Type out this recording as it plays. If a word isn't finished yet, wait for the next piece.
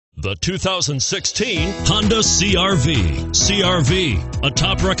The 2016 Honda CR-V. CR-V, a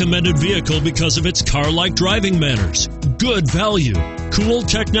top recommended vehicle because of its car-like driving manners, good value, cool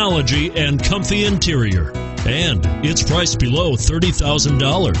technology, and comfy interior. And it's priced below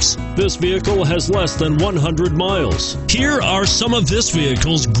 $30,000. This vehicle has less than 100 miles. Here are some of this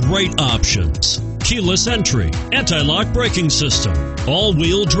vehicle's great options: keyless entry, anti-lock braking system,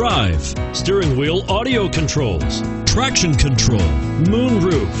 all-wheel drive, steering wheel audio controls, traction control,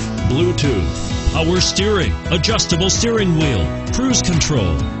 moonroof, Bluetooth, power steering, adjustable steering wheel, cruise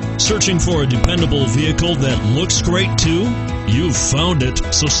control. Searching for a dependable vehicle that looks great too? You've found it,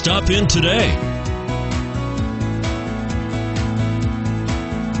 so stop in today.